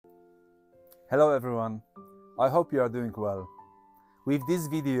Hello everyone, I hope you are doing well. With this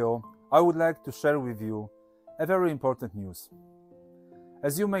video, I would like to share with you a very important news.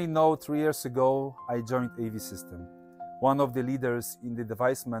 As you may know, 3 years ago I joined AVS System, one of the leaders in the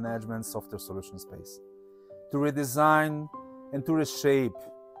device management software solution space, to redesign and to reshape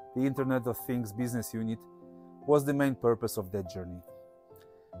the Internet of Things business unit was the main purpose of that journey.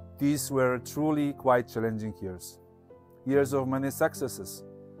 These were truly quite challenging years of many successes,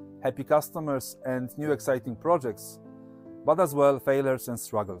 happy customers and new exciting projects, but as well failures and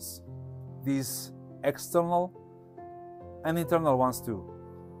struggles. These external and internal ones too.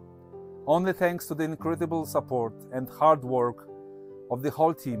 Only thanks to the incredible support and hard work of the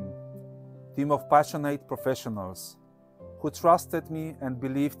whole team of passionate professionals who trusted me and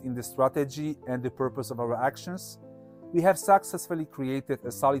believed in the strategy and the purpose of our actions, we have successfully created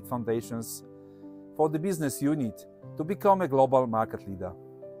a solid foundations for the business unit to become a global market leader.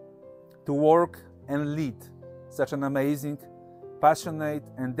 To work and lead such an amazing, passionate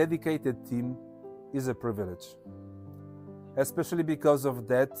and dedicated team is a privilege. Especially because of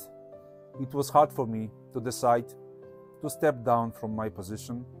that, it was hard for me to decide to step down from my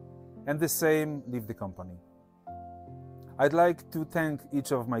position and the same leave the company. I'd like to thank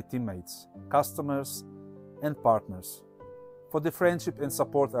each of my teammates, customers and partners for the friendship and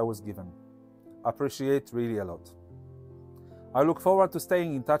support I was given. Appreciate really a lot. I look forward to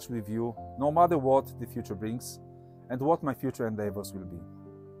staying in touch with you no matter what the future brings and what my future endeavors will be.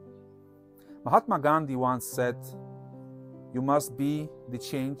 Mahatma Gandhi once said, "You must be the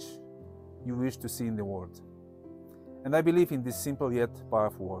change you wish to see in the world." And I believe in these simple yet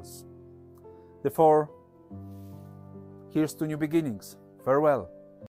powerful words. Therefore, here's to new beginnings. Farewell.